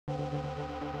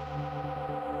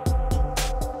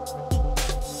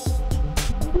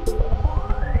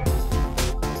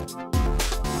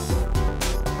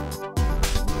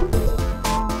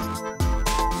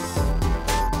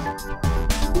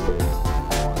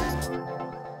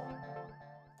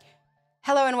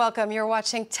and welcome. You're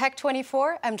watching Tech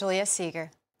 24. I'm Julia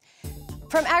Seeger.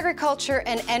 From agriculture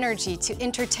and energy to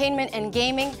entertainment and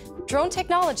gaming, drone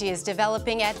technology is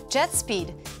developing at jet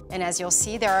speed. And as you'll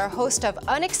see, there are a host of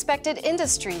unexpected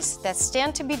industries that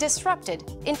stand to be disrupted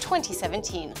in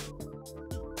 2017.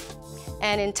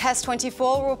 And in Test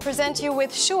 24, we'll present you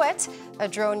with Chouette, a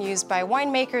drone used by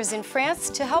winemakers in France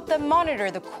to help them monitor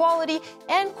the quality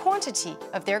and quantity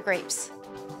of their grapes.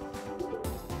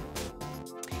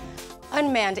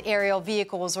 Unmanned aerial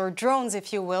vehicles, or drones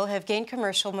if you will, have gained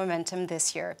commercial momentum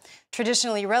this year.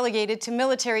 Traditionally relegated to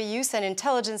military use and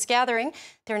intelligence gathering,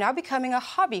 they're now becoming a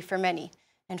hobby for many.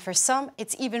 And for some,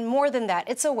 it's even more than that.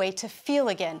 It's a way to feel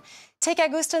again. Take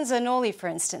Agustin Zanoli, for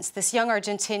instance. This young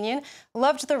Argentinian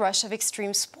loved the rush of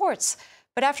extreme sports.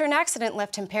 But after an accident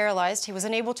left him paralyzed, he was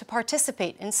unable to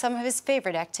participate in some of his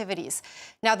favorite activities.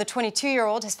 Now the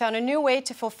 22-year-old has found a new way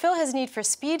to fulfill his need for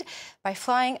speed by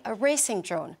flying a racing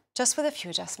drone, just with a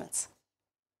few adjustments.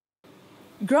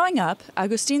 Growing up,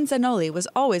 Agustin Zanoli was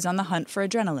always on the hunt for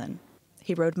adrenaline.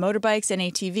 He rode motorbikes and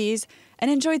ATVs and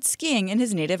enjoyed skiing in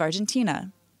his native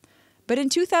Argentina. But in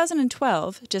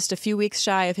 2012, just a few weeks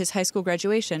shy of his high school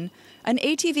graduation, an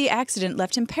ATV accident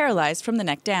left him paralyzed from the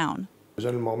neck down.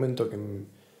 Right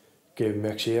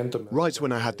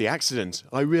when I had the accident,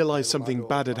 I realized something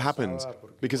bad had happened,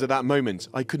 because at that moment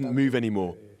I couldn't move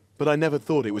anymore. But I never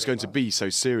thought it was going to be so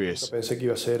serious.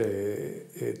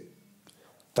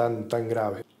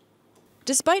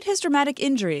 Despite his dramatic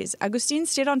injuries, Agustin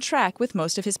stayed on track with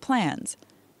most of his plans.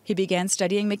 He began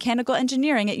studying mechanical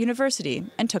engineering at university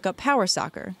and took up power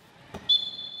soccer.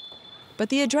 But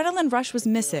the adrenaline rush was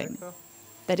missing.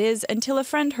 That is, until a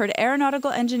friend heard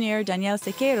aeronautical engineer Daniel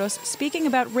Sequeiros speaking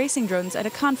about racing drones at a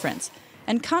conference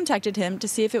and contacted him to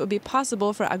see if it would be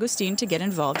possible for Agustin to get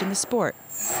involved in the sport.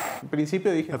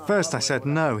 At first I said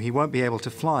no, he won't be able to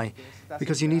fly,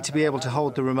 because you need to be able to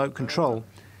hold the remote control.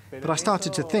 But I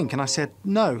started to think and I said,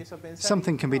 no,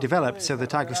 something can be developed so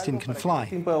that Agustin can fly.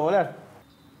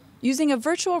 Using a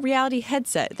virtual reality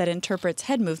headset that interprets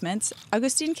head movements,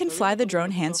 Agustin can fly the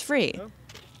drone hands-free.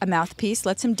 A mouthpiece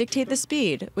lets him dictate the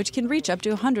speed, which can reach up to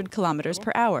 100 kilometers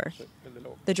per hour.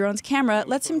 The drone's camera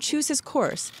lets him choose his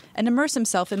course and immerse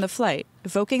himself in the flight,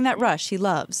 evoking that rush he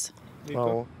loves.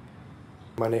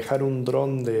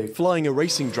 Flying a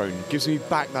racing drone gives me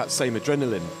back that same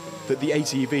adrenaline that the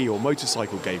ATV or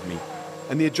motorcycle gave me.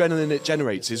 And the adrenaline it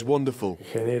generates is wonderful.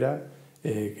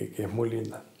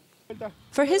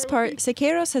 For his part,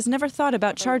 Sequeiros has never thought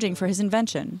about charging for his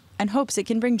invention and hopes it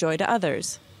can bring joy to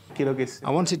others. I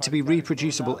want it to be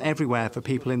reproducible everywhere for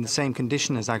people in the same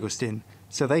condition as Agustin,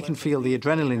 so they can feel the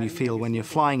adrenaline you feel when you're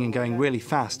flying and going really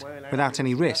fast, without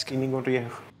any risk.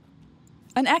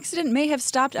 An accident may have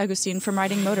stopped Agustin from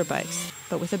riding motorbikes,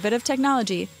 but with a bit of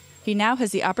technology, he now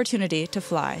has the opportunity to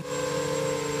fly.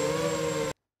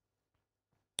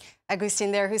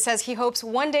 Agustin there, who says he hopes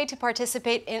one day to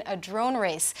participate in a drone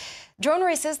race. Drone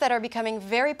races that are becoming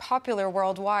very popular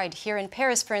worldwide. Here in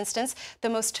Paris, for instance, the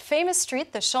most famous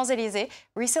street, the Champs-Élysées,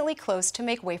 recently closed to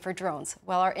make way for drones.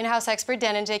 Well, our in-house expert,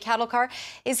 Dan and Jay Kattlecar,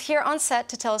 is here on set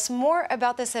to tell us more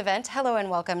about this event. Hello and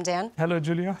welcome, Dan. Hello,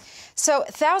 Julia. So,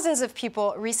 thousands of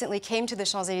people recently came to the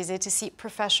Champs-Élysées to see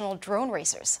professional drone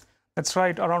racers. That's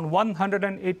right. Around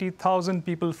 180,000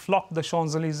 people flocked the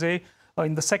Champs-Élysées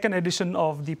in the second edition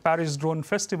of the Paris Drone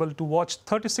Festival to watch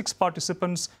 36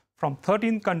 participants from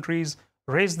 13 countries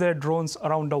race their drones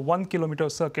around a 1-kilometer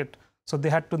circuit. So they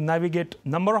had to navigate a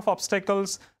number of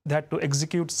obstacles, they had to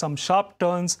execute some sharp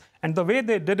turns, and the way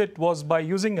they did it was by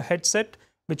using a headset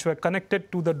which were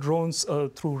connected to the drones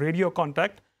through radio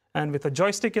contact, and with a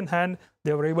joystick in hand,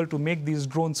 they were able to make these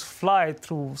drones fly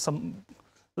through some...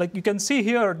 Like you can see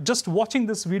here, just watching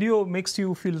this video makes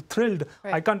you feel thrilled.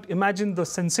 Right. I can't imagine the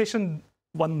sensation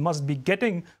one must be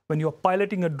getting when you're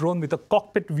piloting a drone with a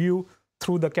cockpit view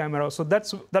through the camera. So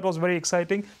that was very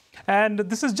exciting. And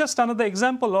this is just another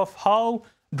example of how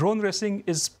drone racing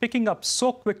is picking up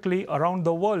so quickly around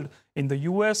the world. In the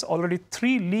US, already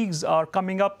 3 leagues are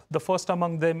coming up. The first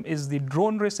among them is the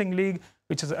Drone Racing League,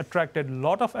 which has attracted a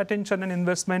lot of attention and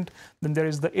investment. Then there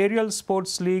is the Aerial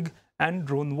Sports League and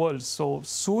Drone World. So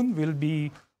soon will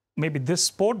be maybe this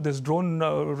sport, this drone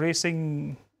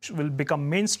racing will become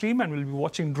mainstream, and we'll be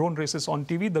watching drone races on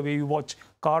TV the way you watch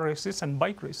car races and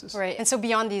bike races. Right, and so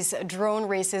beyond these drone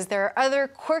races, there are other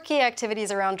quirky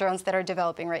activities around drones that are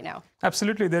developing right now.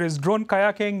 Absolutely. There is drone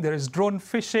kayaking, there is drone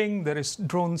fishing, there is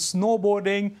drone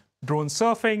snowboarding, drone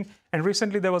surfing, and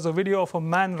recently there was a video of a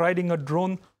man riding a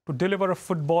drone to deliver a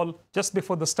football just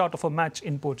before the start of a match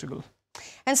in Portugal.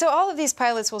 And so all of these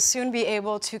pilots will soon be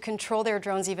able to control their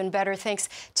drones even better thanks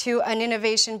to an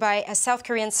innovation by a South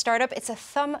Korean startup. It's a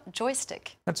thumb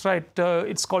joystick. That's right.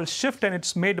 It's called Shift, and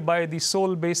it's made by the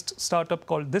Seoul-based startup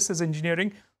called This Is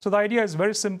Engineering. So the idea is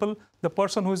very simple. The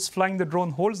person who is flying the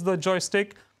drone holds the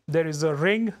joystick. There is a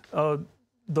ring.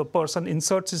 The person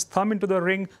inserts his thumb into the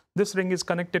ring. This ring is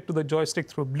connected to the joystick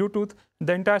through Bluetooth.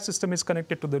 The entire system is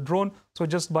connected to the drone. So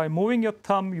just by moving your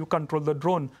thumb, you control the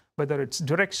drone, whether it's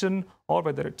direction or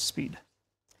whether it's speed.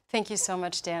 Thank you so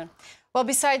much, Dan. Well,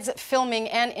 besides filming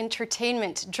and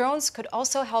entertainment, drones could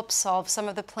also help solve some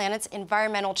of the planet's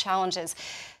environmental challenges.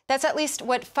 That's at least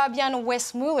what Fabian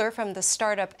Westmuller from the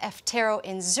startup Eftero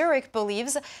in Zurich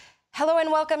believes. Hello and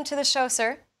welcome to the show,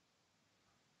 sir.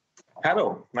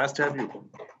 Hello, nice to have you.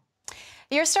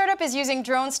 Your startup is using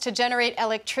drones to generate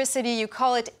electricity. You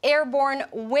call it Airborne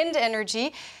wind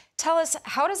energy. Tell us,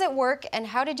 how does it work and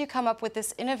how did you come up with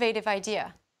this innovative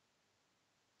idea?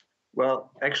 Well,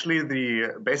 actually,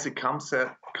 the basic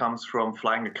concept comes from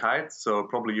flying a kite. So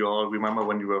probably you all remember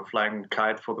when you were flying a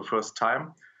kite for the first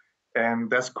time. And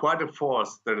there's quite a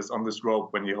force that is on this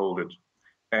rope when you hold it.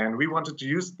 And we wanted to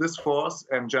use this force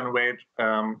and generate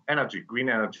energy, green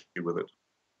energy with it.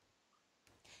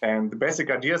 And the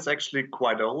basic idea is actually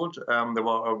quite old. There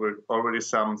were already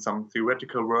some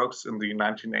theoretical works in the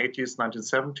 1980s,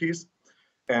 1970s.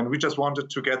 And we just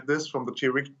wanted to get this from the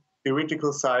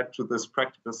theoretical side to this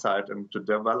practical side and to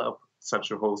develop such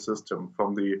a whole system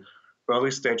from the early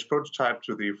stage prototype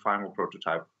to the final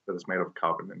prototype that is made of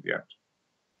carbon in the end.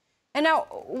 And now,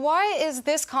 why is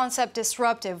this concept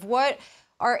disruptive? What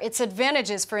are its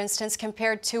advantages, for instance,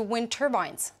 compared to wind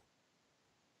turbines?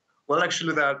 Well,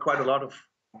 actually, there are quite a lot of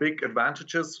big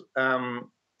advantages.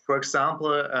 For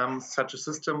example, such a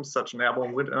system, such an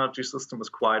airborne wind energy system is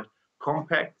quite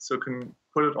compact, so you can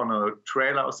put it on a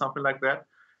trailer or something like that,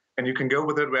 and you can go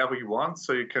with it wherever you want,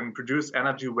 so you can produce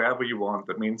energy wherever you want.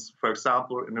 That means, for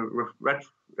example, in a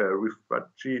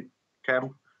refugee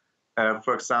camp,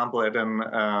 for example, at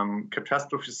a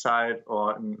catastrophe site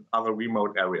or in other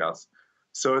remote areas.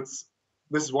 So this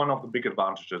is one of the big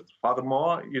advantages.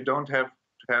 Furthermore, you don't have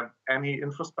to have any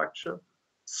infrastructure.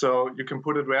 So you can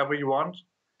put it wherever you want.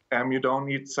 You don't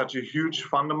need such a huge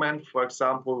fundament, for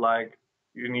example, like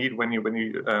you need when you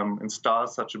install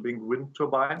such a big wind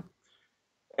turbine.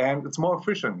 And it's more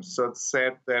efficient. So it's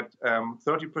said that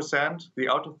 30%, the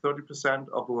outer 30%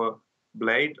 of a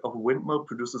blade of a windmill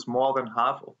produces more than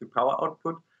half of the power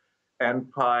output. And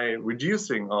by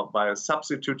reducing or by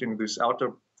substituting this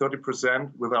outer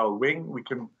 30% with our wing, we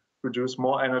can produce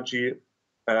more energy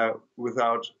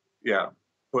without,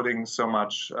 putting so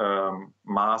much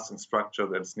mass and structure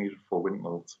that's needed for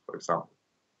windmills, for example.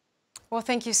 Well,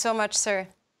 thank you so much, sir.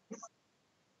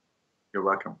 You're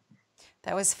welcome.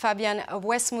 That was Fabian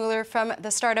Westmuller from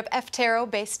the startup Eftero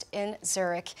based in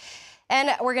Zurich.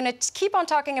 And we're going to keep on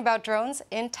talking about drones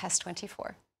in Test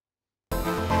 24.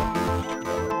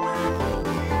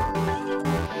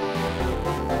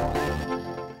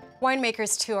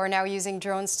 Winemakers, too, are now using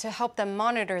drones to help them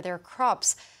monitor their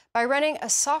crops. By running a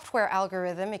software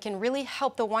algorithm, it can really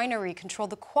help the winery control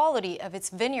the quality of its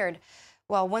vineyard.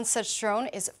 Well, one such drone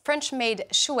is French-made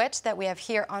Chouette that we have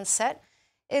here on set.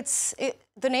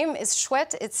 The name is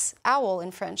Chouette. It's owl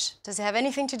in French. Does it have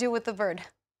anything to do with the bird?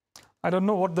 I don't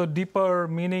know what the deeper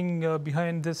meaning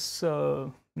behind this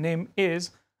name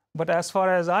is, but as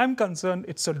far as I'm concerned,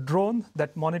 it's a drone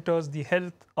that monitors the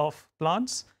health of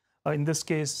plants, in this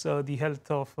case, the health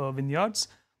of vineyards.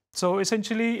 So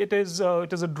essentially, it is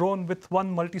a drone with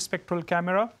one multispectral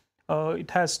camera. It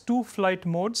has two flight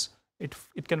modes.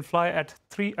 It can fly at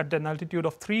an altitude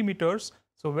of 3 meters.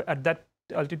 So at that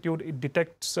altitude, it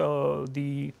detects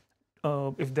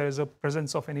if there is a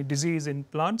presence of any disease in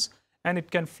plants. And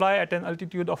it can fly at an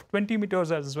altitude of 20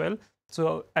 meters as well.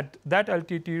 So at that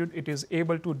altitude, it is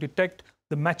able to detect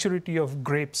the maturity of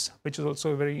grapes, which is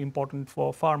also very important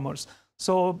for farmers.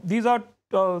 So these are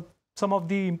some of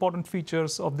the important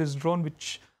features of this drone,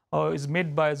 which is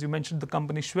made by, as you mentioned, the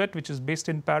company Chouette, which is based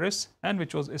in Paris and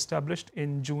which was established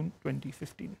in June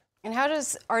 2015. And how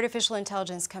does artificial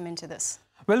intelligence come into this?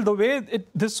 Well, the way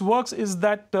this works is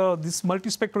that this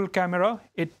multispectral camera,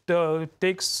 it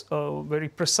takes very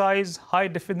precise,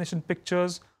 high-definition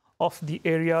pictures of the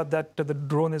area that the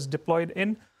drone is deployed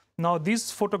in. Now,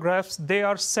 these photographs, they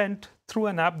are sent through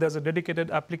an app. There's a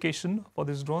dedicated application for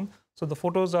this drone. So the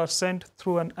photos are sent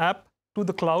through an app to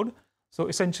the cloud. So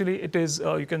essentially, it is,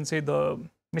 you can say, the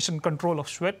mission control of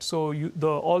Chouette. So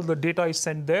all the data is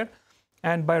sent there.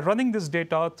 And by running this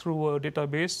data through a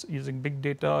database using big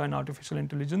data and artificial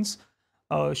intelligence,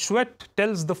 Chouette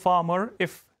tells the farmer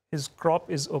if his crop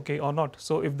is okay or not.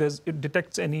 So if it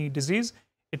detects any disease,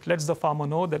 it lets the farmer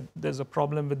know that there's a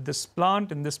problem with this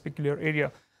plant in this particular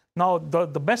area. Now,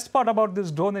 the best part about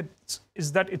this drone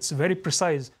is that it's very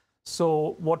precise.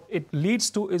 So what it leads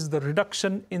to is the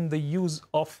reduction in the use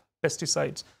of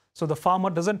pesticides. So the farmer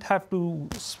doesn't have to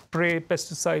spray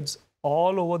pesticides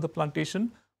all over the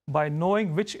plantation. By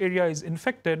knowing which area is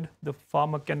infected, the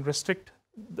farmer can restrict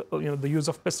the use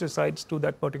of pesticides to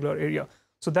that particular area.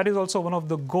 So that is also one of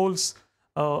the goals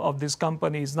of these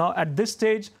companies. Now, at this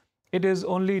stage, it is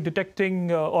only detecting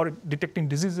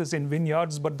diseases in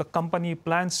vineyards, but the company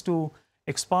plans to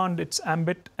expand its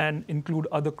ambit and include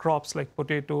other crops like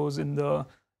potatoes in the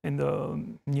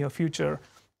near future.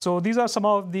 So these are some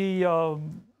of the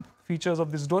features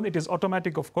of this drone. It is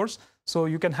automatic, of course, so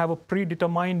you can have a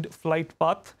predetermined flight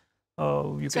path.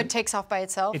 So it takes off by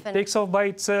itself? It takes off by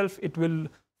itself.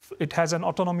 It has an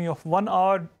autonomy of 1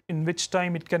 hour, in which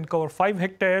time it can cover 5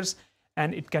 hectares,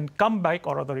 and it can come back,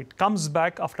 or rather it comes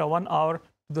back after 1 hour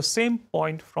to the same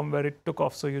point from where it took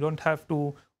off. So you don't have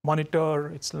to monitor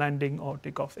its landing or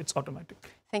takeoff. It's automatic.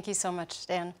 Thank you so much,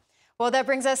 Dan. Well, that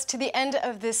brings us to the end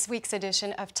of this week's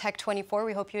edition of Tech 24.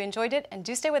 We hope you enjoyed it, and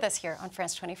do stay with us here on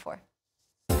France 24.